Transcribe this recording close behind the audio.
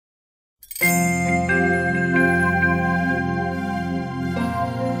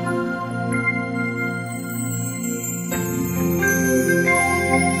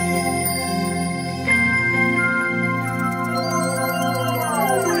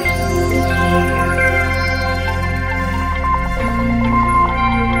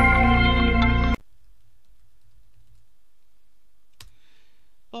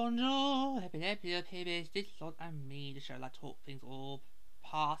the period Disneyland and me, the show that talk things all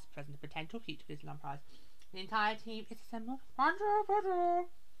past, present, and potential future Disneyland prize. The entire team is assembled.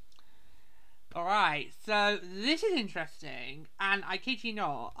 Alright, so this is interesting, and I kid you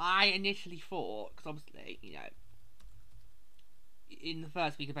not, I initially thought, because obviously, you know, in the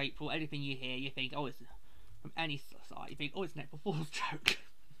first week of April, anything you hear, you think, oh, it's from any side, you think, oh, it's an April Fool's joke.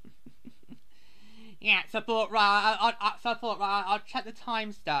 Yeah, so I thought, right, I'll check the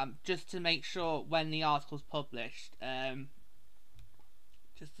timestamp just to make sure when the article's published,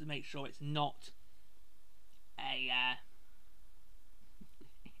 just to make sure it's not a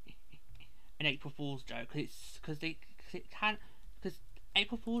an April Fool's joke, because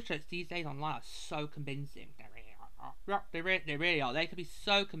April Fool's jokes these days online are so convincing. They really are. They can be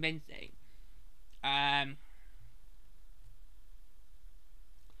so convincing.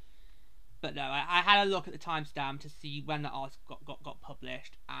 But no, I had a look at the timestamp to see when the article got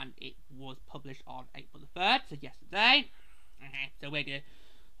published, and it was published on April the 3rd, so yesterday. So we're going to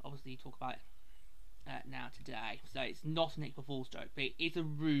obviously talk about it now today. So it's not an April Fool's joke, but it is a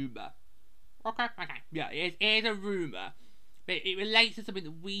rumour. Okay. Yeah, it is a rumour. But it relates to something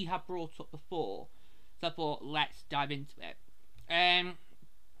that we have brought up before. So I thought, let's dive into it.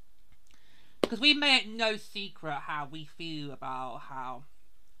 Because we made it no secret how we feel about how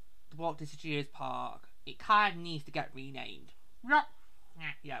the Walt Disney Studios Park, it kind of needs to get renamed.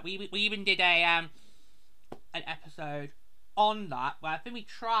 Yeah, we even did an episode on that where I think we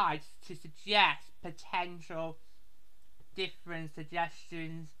tried to suggest potential different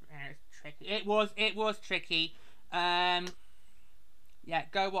suggestions. It's tricky. It was tricky. Yeah,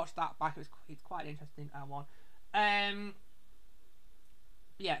 go watch that back. It's quite an interesting one.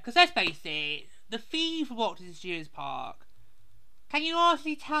 Yeah, because let's face it, the theme for Walt Disney Studios Park. Can you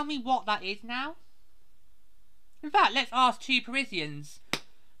honestly tell me what that is now? In fact, let's ask two Parisians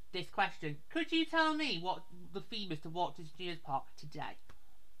this question. Could you tell me what the theme is to Walt Disney Studios Park today?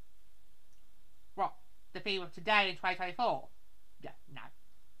 What? The theme of today in 2024? Yeah, no.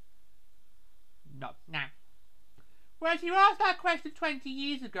 Whereas if you asked that question 20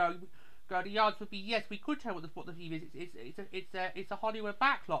 years ago, the odds would be yes, we could tell what the theme is. It's a Hollywood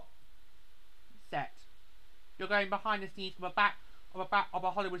backlot set. You're going behind the scenes from of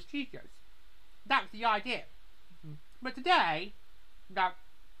a Hollywood studios. That's the idea. But today, no,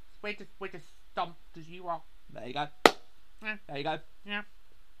 we're just stumped as you are. There you go. There you go. Yeah.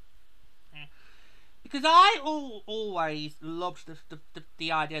 Because I always loved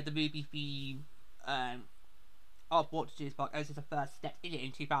the idea of the movie theme of Walt Disney Studios Park as the first step in it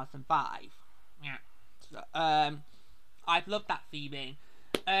in 2005. Yeah. So, I've loved that theming.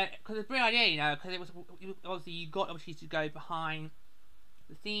 Because it's a great idea, you know, because it was obviously you got opportunity to go behind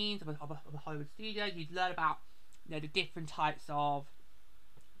the scenes of a Hollywood studio. You'd learn about, you know, the different types of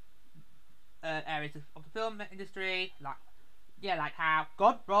areas of the film industry, like how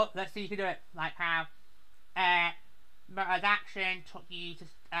let's see if you can do it. Like how Motorhead Action took you to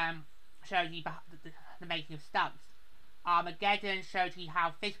show you the making of stunts. Armageddon showed you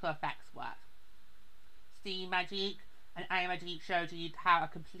how physical effects work. CineMagique and CineMagique showed you how a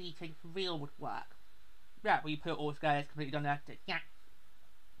completed reel would work. Yeah, where you put it all together, it's completely done there. Yeah.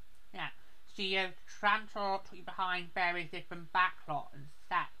 Studio Trantor took you behind various different backlot and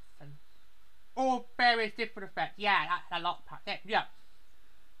sets and all various different effects. Yeah, that's a lot. Yeah.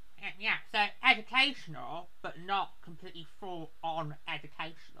 So educational, but not completely full on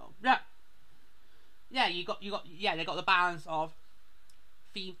educational. Yeah. Yeah, they got the balance of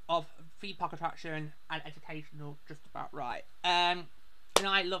theme park attraction and educational just about right. And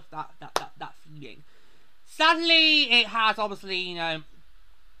I love that theming. Sadly, it has obviously, you know,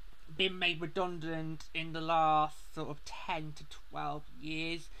 been made redundant in the last sort of 10 to 12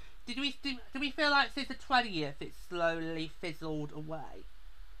 years. Did we feel like since the 20th it slowly fizzled away?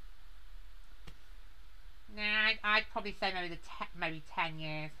 Nah, I'd probably say maybe 10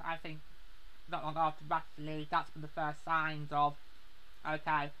 years. I think not long after Rattley, that's been the first signs of,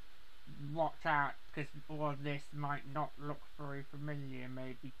 okay, watch out, because all of this might not look very familiar,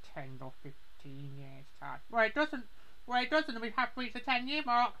 maybe 10 or 15 years time. Well, it doesn't, we have reached the 10-year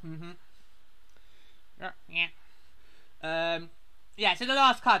mark. Yeah, so the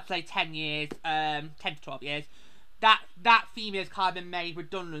last card, say 10 years, 10 to 12 years, that theme has kind of been made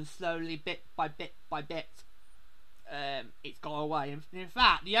redundant slowly, bit by bit by bit. It's gone away. In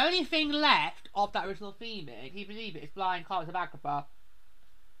fact, the only thing left of that original theming, if you believe it, is Flying Cars of Agrabah.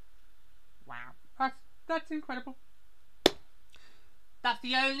 Wow, that's incredible. That's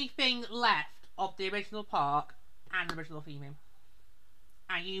the only thing left of the original park and the original theming.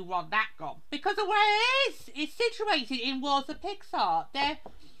 And you want that gone. Because of where it is! It's situated in Worlds of Pixar.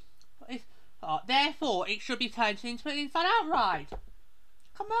 Therefore, it should be turned into an inside-out ride.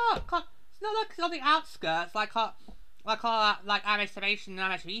 Come on, it's not like it's on the outskirts like our animation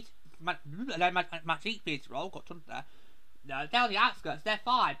and Magique Beats roll. Got tons there. No, they're on the outskirts. They're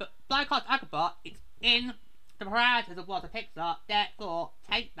fine. But Flying Cars Agrabah, it's in the parameters of what the Pixar. Therefore,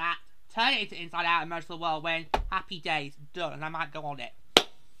 take that, turn it into Inside Out, immerse the world. When happy days done, and I might go on it,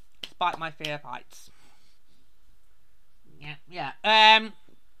 despite my fear of heights. Yeah.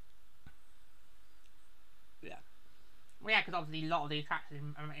 Well, yeah, because obviously a lot of the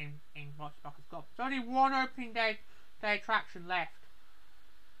attractions in Watch Park has got. There's only one opening day attraction left.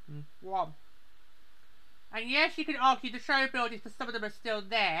 One. And yes, you can argue the show buildings for some of them are still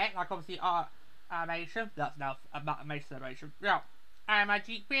there, like obviously Art Animation, that's now Animation Celebration. Yeah.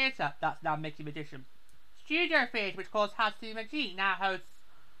 CineMagique Theatre, that's now Mickey Edition. Studio Theatre, which of course has CineMagique, now hosts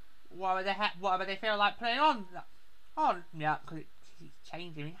whatever they feel like playing on. Yeah, because it keeps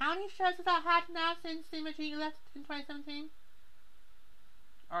changing. I mean, how many shows has that had now since CineMagique left in 2017?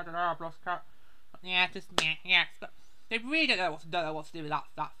 I don't know, I've lost count. Yeah, but they really don't know what to do with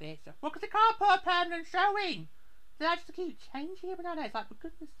that theatre. Well, because they can't put a permanent showing. They have to keep changing every now and then. It's like, for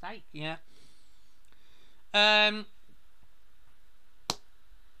goodness sake, yeah.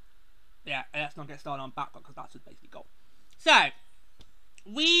 Yeah, let's not get started on backlog because that's just basically gone. So,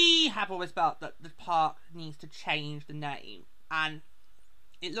 we have always felt that the park needs to change the name, and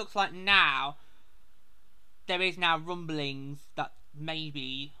it looks like now there is now rumblings that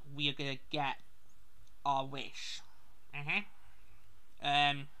maybe we are going to get our wish.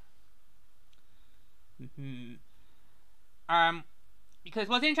 Because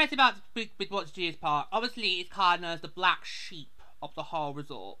what's interesting about with Walt Disney Studios Park, obviously it's kind of the black sheep of the whole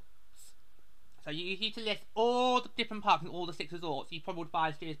resort. So you need to list all the different parks and all the 6 resorts. You probably would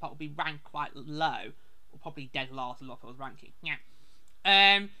find Studios Park would be ranked quite low, or probably dead last a lot if it was ranking. Yeah.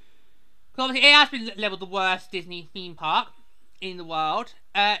 Because obviously it has been labelled the worst Disney theme park in the world.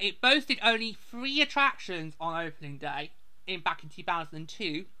 It boasted only 3 attractions on opening day back in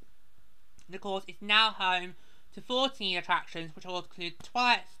 2002. And of course, it's now home to 14 attractions, which will include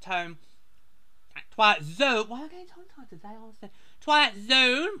Twilight Zone. Why am I getting tongue-tied today? Honestly, Twilight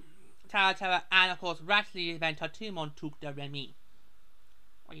Zone, Tower Terror, and of course, Ratatouille Adventure Tout Monde Took de Remy.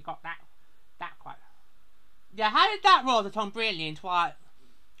 Well, you got that quite. Yeah, how did that roll the tongue brilliantly in Twilight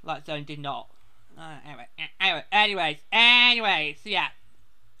Zone did not? Anyways, yeah.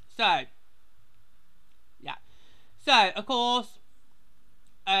 So, of course,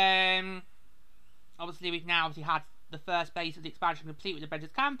 obviously we've now had the first phase of the expansion complete with the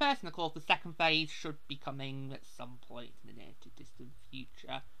Avengers Campus, and of course the second phase should be coming at some point in the near to distant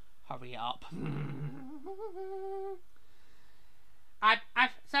future. Hurry up.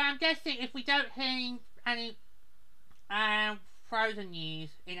 So I'm guessing if we don't hear any Frozen news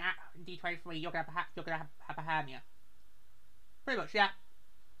in D23, you're gonna have a hernia. Pretty much, yeah.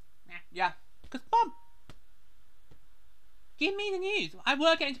 Yeah. Because, Mom, give me the news. I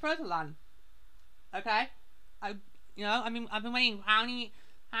will get into Frozen Land. Okay? I've been waiting how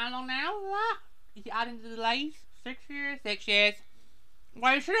long now? Is it adding the delays? 6 years? 6 years.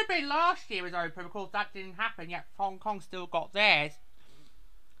 Well, it should have been last year was open, of course that didn't happen, yet Hong Kong still got theirs.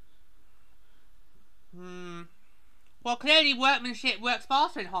 Well, clearly workmanship works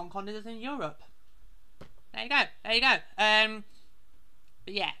faster in Hong Kong than it does in Europe. There you go.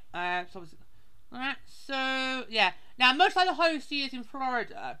 But yeah, so yeah. Now, much like the home studios in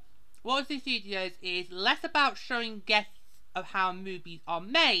Florida, Walt Disney Studios is less about showing guests of how movies are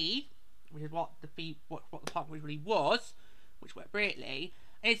made, which is what the park really was, which worked brilliantly.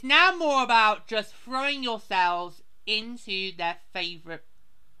 And it's now more about just throwing yourselves into their favourite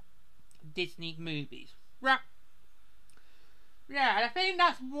Disney movies. Right. Yeah, and I think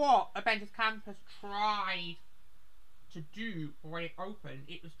that's what Avengers Campus tried to do when it opened.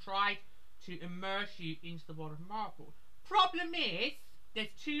 It was tried to immerse you into the world of Marvel. Problem is, there's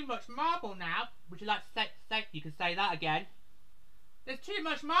too much Marvel now. Would you like to say you can say that again? There's too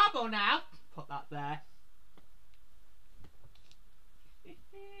much Marvel now. Put that there.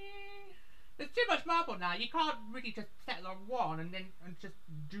 There's too much Marvel now. You can't really just settle on one and just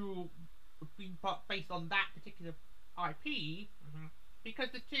do a theme park based on that particular IP. Because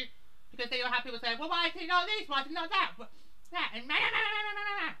they were happy with saying, well, why is it not this? Why is it not that? That and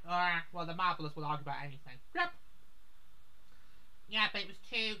well, the Marvelists will argue about anything. Yep. Yeah, but it was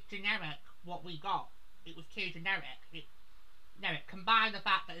too generic. What we got, it was too generic. Combine the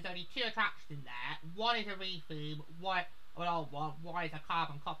fact that there's only 2 attractions in there. One is a retheme. One is a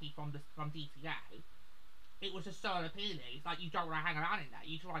carbon copy from DCA. It was just so unappealing. It's like you don't want to hang around in there.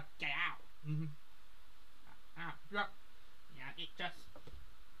 You just want to get out. Yeah, it just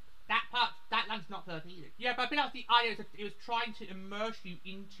that that land's not good either. Yeah, but I think that's the idea. It was trying to immerse you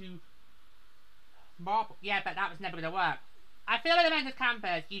into marble. Yeah, but that was never going to work. I feel like the Avengers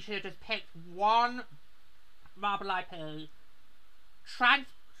Campus, you should have just picked one marble IP,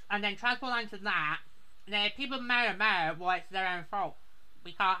 and then transport lines to that, and then if people moan, well, it's their own fault.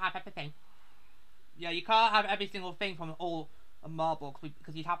 We can't have everything. Yeah, you can't have every single thing from all a marble,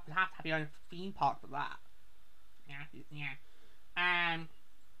 because you'd have to have your own theme park for that. Yeah. Yeah.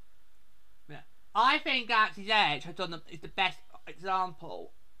 I think Galaxy's Edge is the best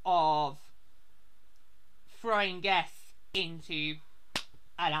example of throwing guests into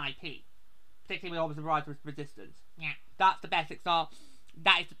an IP, particularly with all the Rise of Resistance. Yeah, that's the best example.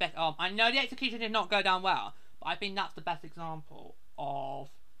 That is the best. I know the execution did not go down well, but I think that's the best example of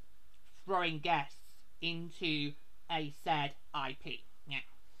throwing guests into a said IP. Yeah.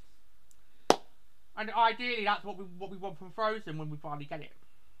 And ideally, that's what we want from Frozen when we finally get it.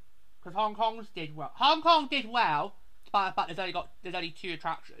 Because Hong Kong did well. Hong Kong did well, despite the fact there's only 2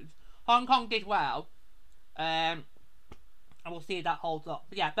 attractions. Hong Kong did well, and we'll see if that holds up.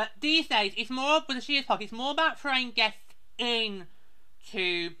 But yeah, but these days it's more with the Studios Park. It's more about throwing guests into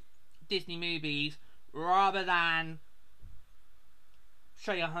Disney movies rather than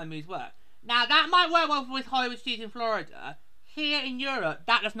showing how movies work. Now that might work well with Hollywood Studios in Florida. Here in Europe,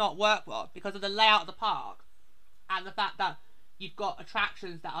 that does not work well because of the layout of the park and the fact that you've got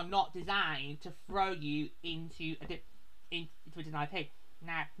attractions that are not designed to throw you into a Disney IP.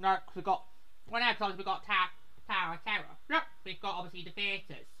 Now, because we've got Tower of Terror. Yep. We've got obviously the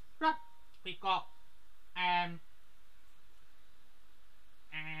theatres. Yep. We've got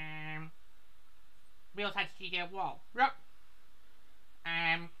we also had Studio Wall. Yep.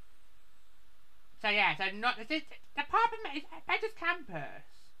 So yeah, so the problem is Avengers Campus,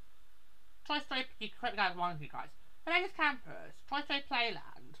 Toy Story. You correct me guys, one of you guys. Avengers Campus, Toy Story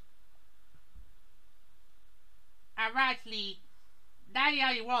Playland, are actually they're the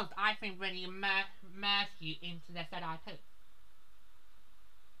only ones that I think really immerse you into their said IP.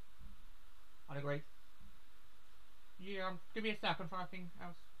 I'd agree. Yeah, give me a second for anything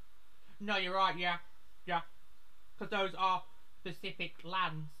else. No, you're right. Yeah, because those are specific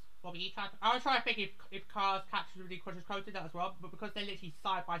lands. What were you trying to... I was trying to think if Cars Captured Really Crushes quoted that as well, but because they're literally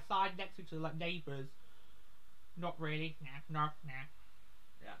side by side next to each other like neighbours, not really. No.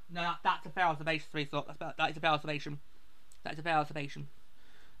 Yeah, no, that's a fair observation. That is a fair observation.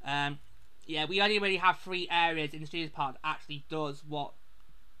 Yeah, we only really have 3 areas in the Studios Park that actually does what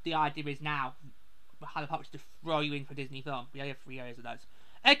the idea is now. How the park is to throw you in for Disney film. We only have 3 areas of those.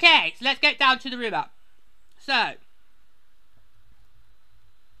 Okay, so let's get down to the rumour. So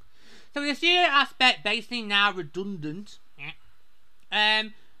the studio aspect basically now redundant. Yeah.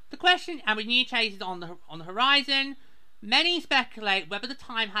 The question, and with new changes on the horizon, many speculate whether the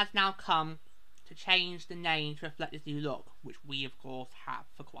time has now come to change the name to reflect this new look, which we of course have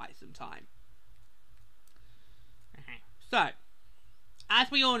for quite some time. So,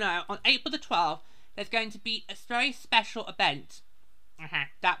 as we all know, on April the 12th, there's going to be a very special event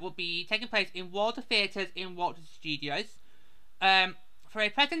that will be taking place in Walter Theatres in Walt Disney Studios for a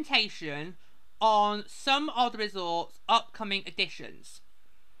presentation on some of the resort's upcoming additions.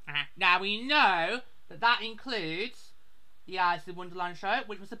 Now we know that includes the Alice in Wonderland show,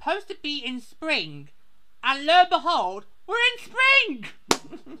 which was supposed to be in spring, and lo and behold, we're in spring!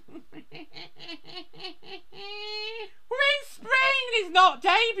 We're in spring and it's not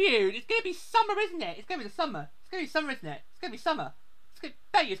debuted! It's gonna be summer, isn't it? It's gonna be the summer. It's gonna be summer, isn't it? It's gonna be summer. I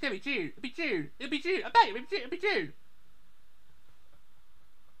bet you it's gonna be June. It'll be June. It'll be June. I bet you it'll be June.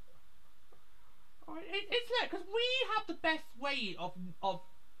 It's look, because we have the best way of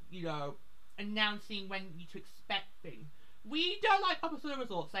you know, announcing when you to expect things. We don't like other sort of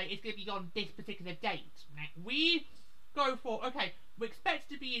resorts say it's going to be on this particular date. We go for, okay, we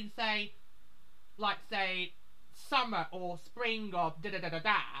expect it to be in, say, summer or spring or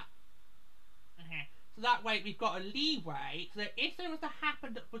da-da-da-da-da. So that way we've got a leeway, so that if something was to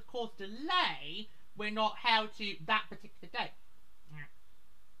happen that would cause delay, we're not held to that particular date.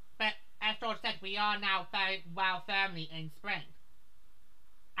 But, as George said, we are now very well firmly in spring.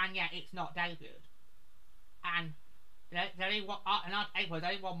 And yet it's not debuted. And there's only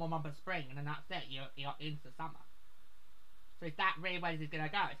one more month of spring, and then that's it. You're into summer. So is that really where this is going to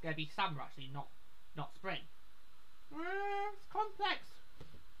go? It's going to be summer, actually, not spring. It's complex.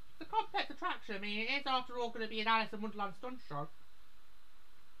 It's a complex attraction. I mean, it is, after all, going to be an Alice in Wonderland stunt show.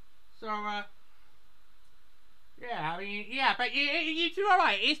 So, yeah, I mean, yeah, but you do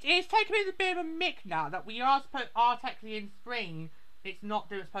alright. It's taken me as a bit of a mick now that we are technically in spring. It's not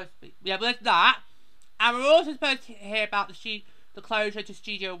doing it's supposed to be. Yeah, but there's that. And we're also supposed to hear about the the closure to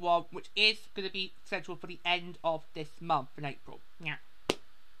Studio One, which is going to be scheduled for the end of this month in April. Yeah.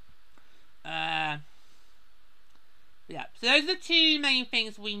 Yeah. So those are the two main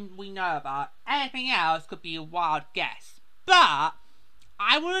things we know about. Anything else could be a wild guess, but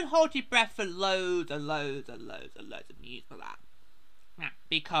I wouldn't hold your breath for loads and loads and loads and loads of news for that. Yeah,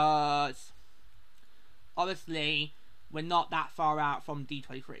 because obviously we're not that far out from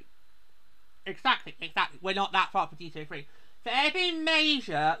D23. Exactly. We're not that far from D23. So anything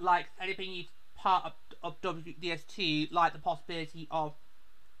major, like anything part of WDS2, like the possibility of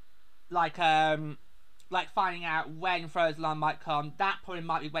like finding out when Frozen Land might come, that probably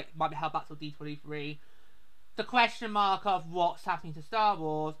might be held back till D23. The question mark of what's happening to Star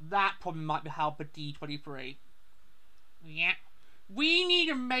Wars, that probably might be held for D23. Yeah. We need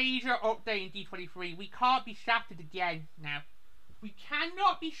a major update in D23. We can't be shafted again now. We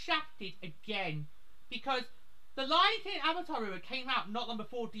cannot be shafted again. Because the Lion King Avatar rumor came out not long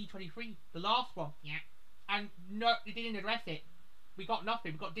before D23. The last one. Yeah. And no, it didn't address it. We got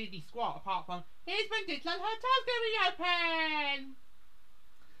nothing. We got Disney squat apart from, here's when Disneyland Hotel's going to be open.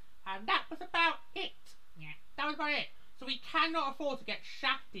 And that was about it. Yeah, that was about it. So we cannot afford to get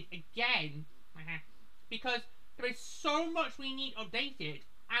shafted again. Because there is so much we need updated,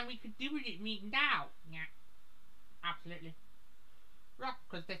 and we could do it now. Yeah, absolutely. Right,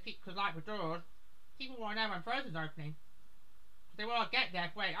 because like with doors, people want to know when Frozen's opening. They want to get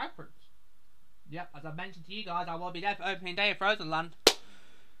there when it opens. Yep, as I mentioned to you guys, I will be there for opening day of Frozen Land.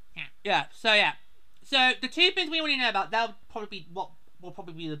 Yeah. So the two things we want to know about, they'll probably be what will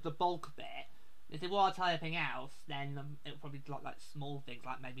probably be the bulk of it. If they want to tell anything else, then it'll probably be like small things,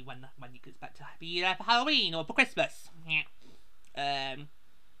 like maybe when you could expect to be there for Halloween or for Christmas. Yeah.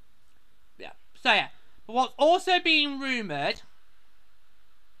 So yeah. But what's also being rumoured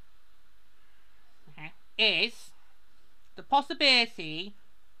is the possibility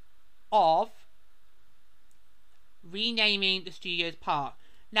of renaming the Studios Park.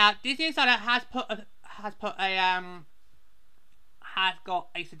 Now, Disney Insider has got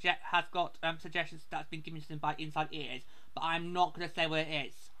suggestions that's been given to them by inside ears, but I'm not gonna say what it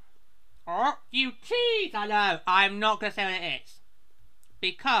is. Oh, you tease! I know. I'm not gonna say what it is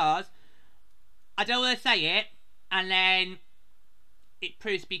because I don't want to say it, and then it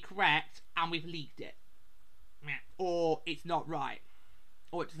proves to be correct, and we've leaked it, or it's not right,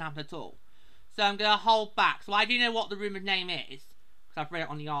 or it doesn't happen at all. So I'm gonna hold back. So I do know what the rumoured name is because I've read it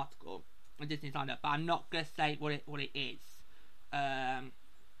on the article on Disney Insider, but I'm not gonna say what it is.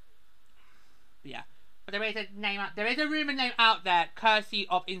 Yeah, but there is a name there is a rumoured name out there, courtesy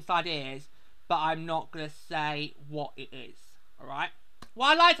of Inside Ears, but I'm not gonna say what it is. All right.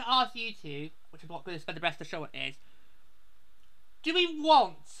 What I'd like to ask you two, which is what I'm gonna spend the rest of the show on, is: do we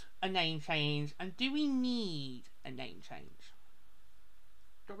want a name change, and do we need a name change?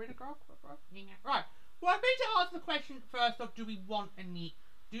 Do we go? Right. Well, I'm going to answer the question first of: do we want a name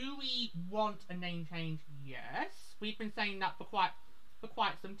change? Yes, we've been saying that for quite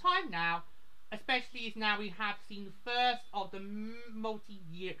some time now, especially as now we have seen the first of the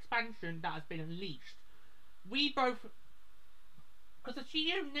multi-year expansion that has been unleashed. We both, because the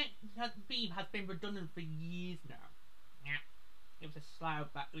studio theme has been redundant for years now. Yeah, it was a slow,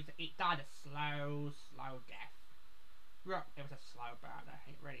 but it died a slow death. Right, it was a slow burner.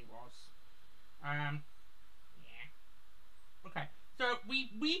 It really was. Yeah. Okay. So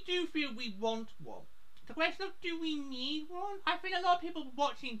we do feel we want one. The question of do we need one? I think a lot of people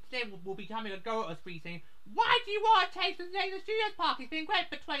watching today will be having a go at us for saying, why do you want to change the name of the Studios Park? It's been great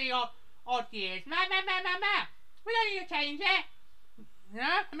for 20 odd years. We don't need to change it. You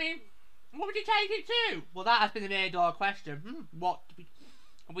know? I mean, what would you change it to? Well, that has been a million-dollar question.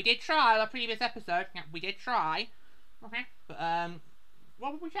 We did try on a previous episode. Yeah, we did try. Okay. But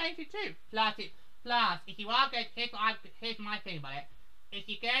what would we change it to? Plus, if you are going, here's my thing about it. If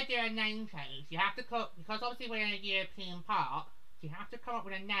you're going to do a name change, you have to because obviously we're in a European park, so you have to come up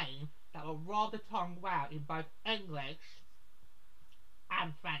with a name that will roll the tongue well in both English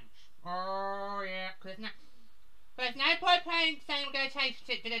and French. Oh yeah, because there's no point saying we're going to change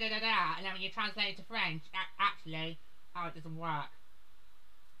it to da-da-da-da-da, and then when you translate it to French, actually, it doesn't work.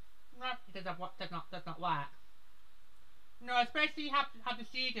 No, it does not work. No, especially you have the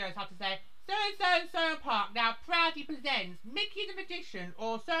studios have to say, so-and-so park now proudly presents Mickey the Magician,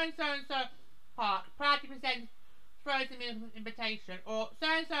 or so-and-so park proudly presents Frozen Invitation, or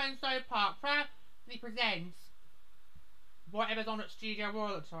so-and-so park proudly presents whatever's on at Studio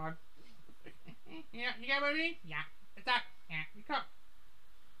Royal at the time. Yeah, you get what I mean? Yeah, exactly. Yeah, you can't.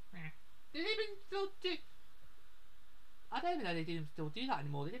 Yeah. Did they even still do... I don't even know they didn't still do that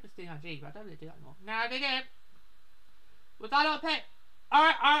anymore. They did with CineMagique, but I don't really do that anymore. No, they didn't. Was I not paying?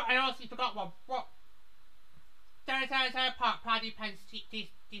 Oh, I also forgot one. What? Park, Paddy Penn's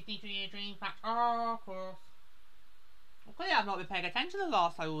Disney Dream Factory. Oh, of course. Well, clearly I've not been paying attention the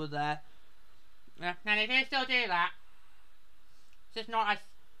last time we were there. Yeah, and they do still do that. It's just not as...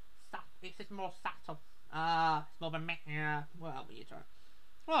 It's just more subtle. It's more of a meh. Yeah, well, what are you trying?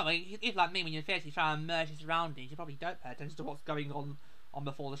 Well, if like me, when you're 30 trying to merge your surroundings, you probably don't pay attention to what's going on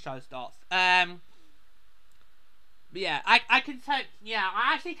before the show starts. But yeah, I can tell. Yeah,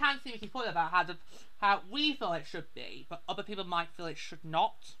 I actually can see what you thought about how we feel it should be, but other people might feel it should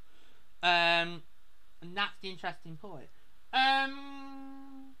not. And that's the interesting point.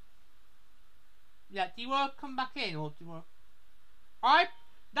 Yeah, do you want to come back in, or do you want?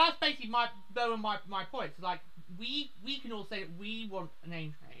 That's basically my point. So, like, we can all say that we want a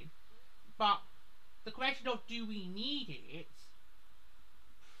name change, but the question of do we need it?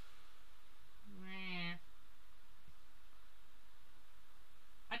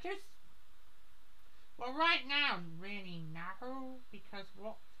 Well, right now, really no, because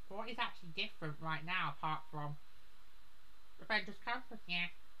what is actually different right now apart from Avengers Campus? Yeah.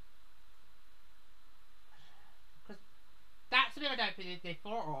 That's the bit I don't think they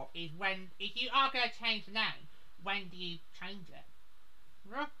thought of, is when, if you are going to change the name, when do you change it?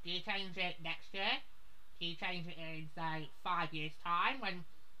 Do you change it next year? Do you change it in, say, 5 years' time,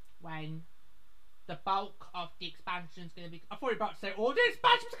 when the bulk of the expansion is going to be... I thought you were about to say, all the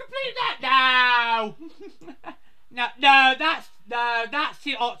expansion's complete now! No! No, that's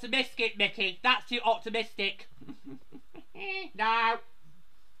too optimistic, Mickey. That's too optimistic. No.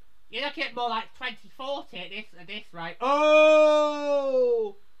 You're looking at more like 2040 at this rate.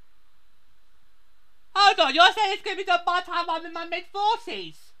 Oh! Hold on, you're saying it's going to be done by the time I'm in my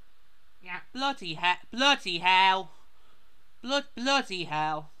mid-40s? Yeah. Bloody hell. Bloody hell. Bloody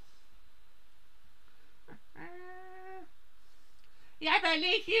hell. Yeah, but at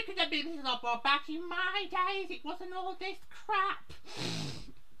least you could have been listening to Bob back in my days. It wasn't all this crap.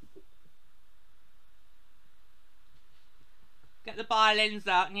 Get the violins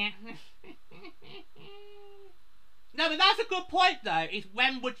out, yeah. No, but that's a good point though, is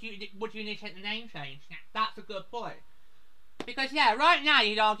when would you initiate the name change? Yeah, that's a good point. Because yeah, right now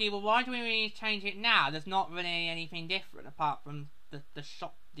you'd argue, well, why do we really change it now? There's not really anything different apart from the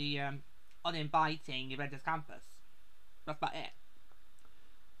uninviting Avengers Campus. That's about it.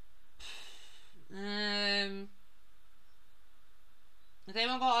 Has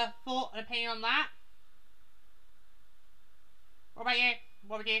anyone got a thought, an opinion on that? What about you?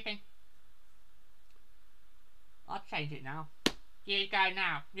 What do you think? I'll change it now. You go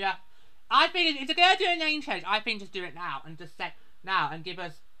now. Yeah. I think if they're going to do a name change, I think just do it now and just say now and give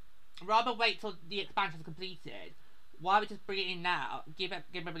us, rather wait till the expansion's completed. Why don't we just bring it in now? Give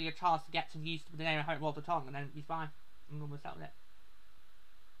everybody a chance to get used to the name and how it rolls the tongue, and then it'll be fine. And then we'll settle it.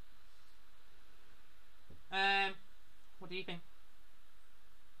 What do you think?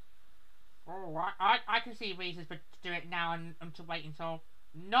 Oh, I can see reasons for to do it now and to wait until,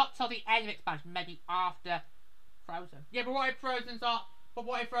 not till the end of expansion, maybe after Frozen. Yeah, but what if Frozen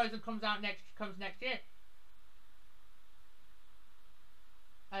comes out next year?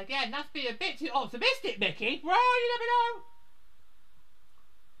 Again, that's being a bit too optimistic, Mickey. Well, you never know.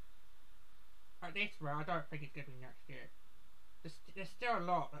 At this rate, I don't think it's going to be next year. There's still a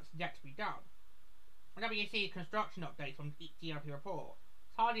lot that's yet to be done. Whenever you see construction updates on each DLP report,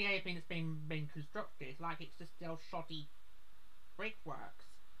 it's hardly anything that's been constructed. It's like it's just still shoddy brickworks.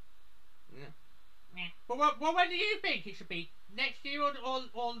 Yeah. Yeah. But when do you think it should be? Next year or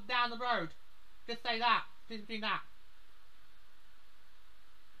down the road? Just say that. Just between that.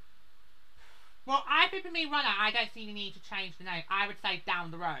 Well, I think for me, right now, I don't see the need to change the name. I would say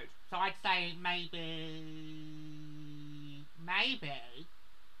down the road. So I'd say maybe,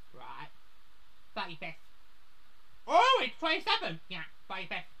 right, 35th. Oh, it's 27. Yeah,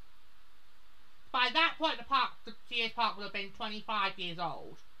 35th. By that point, the Studios Park will have been 25 years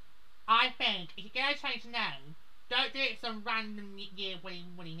old. I think if you're going to change the name, don't do it some random year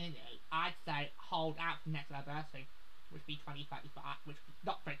willy-nilly. I'd say hold out for the next anniversary, which would be 2035, which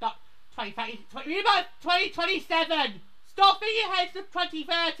not 2030, 2027! Stop thinking ahead to the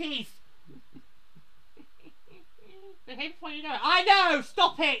 2030s! The hint before you know it. I know!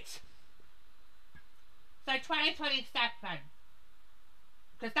 Stop it! So 2027.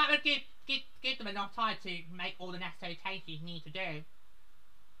 Because that would give them enough time to make all the necessary changes you need to do.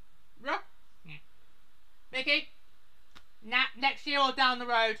 Yeah. Mickey? Next year or down the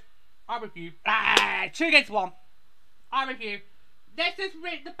road, I'll review. 2 against 1. I'll review. Let's just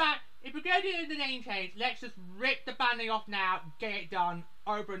rip the back. If we're going to do the name change, let's just rip the banding off now, get it done,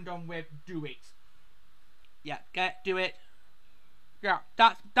 over and done with, do it. Yeah, do it. Yeah,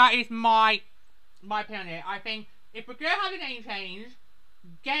 that is my opinion here. I think if we're gonna have a name change,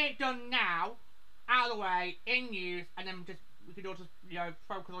 get it done now, out of the way, in use, and then we could all just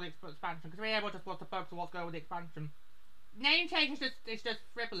focus on the expansion, because we're able to focus on what's going on with the expansion. Name change is just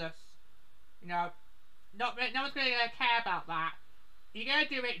frivolous. No one's gonna care about that. You're gonna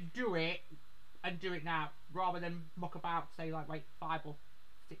do it, and do it now, rather than muck about, say, like, wait 5 or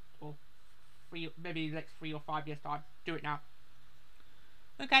 6 or 3, maybe the next 3 or 5 years time. Do it now.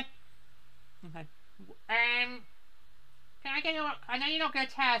 Okay. Can I get your... I know you're not going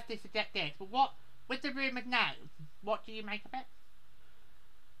to tell us this, but what, with the rumoured name, what do you make of it?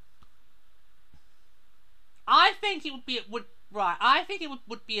 I think it would be... I think it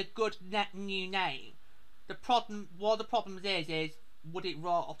would be a good new name. One of the problems is, would it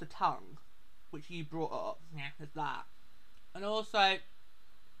roll off the tongue? Which you brought up. Yeah, there's that. And also,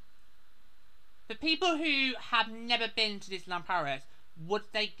 for people who have never been to Disneyland Paris, would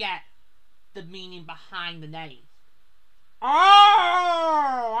they get the meaning behind the name?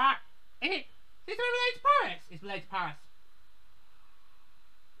 Oh! Is it related to Paris? It's related to Paris.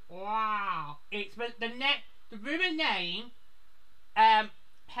 Wow! It's the rumoured name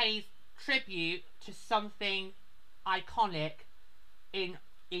pays tribute to something iconic in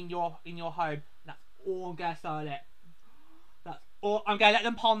your home. That's all I'm gonna say on it. That's all I'm gonna let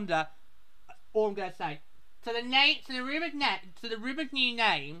them ponder. That's all I'm gonna say. So the rumoured new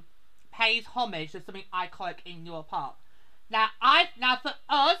name pays homage to something iconic in your park. Now for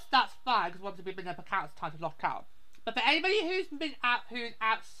us that's fine, because we've been there for countless times, we've lost count. But for anybody who's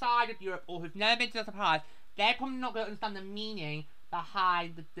outside of Europe or who's never been to Disneyland Paris, they're probably not going to understand the meaning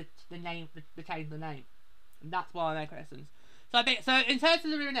behind the name, the change of the name, and that's why I make questions. So in terms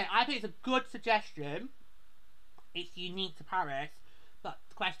of the rumoured name, I think it's a good suggestion. It's unique to Paris, but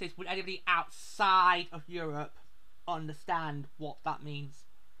the question is, would anybody outside of Europe understand what that means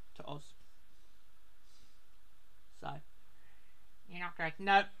to us? So, you're not going to...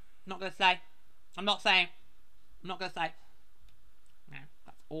 No, not going to say. I'm not saying. I'm not going to say. No,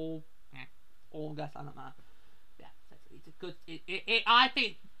 that's all. Yeah, all going to say on that. Yeah, so it's a good... I think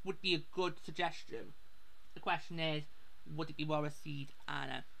it would be a good suggestion. The question is, would it be well received? I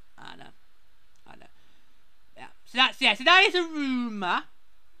know. Yeah. So that is a rumour.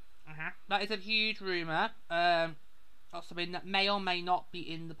 That is a huge rumour. Something that may or may not be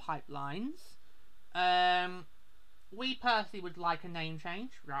in the pipelines. We personally would like a name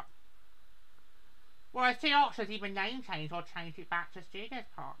change. Yeah. Whereas two options, either name change or change it back to Studios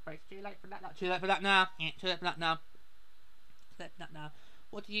Park. But it's too late for that. Too late for that now. Yeah, too late for that now.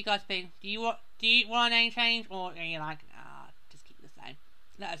 What do you guys think? Do you want a name change, or are you like, just keep it the same?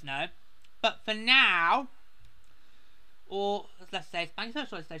 Let us know. But for now, or let's say, thank you so much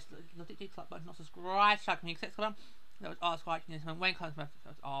for the like button, not subscribe, share, community, subscribe. That was asked quite when comes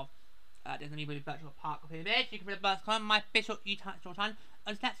of Disney Movie Virtual Park of Image. You can put a burst comment, my official YouTube channel.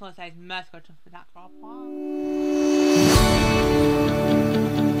 And that's all I say is mercy for that. Bye.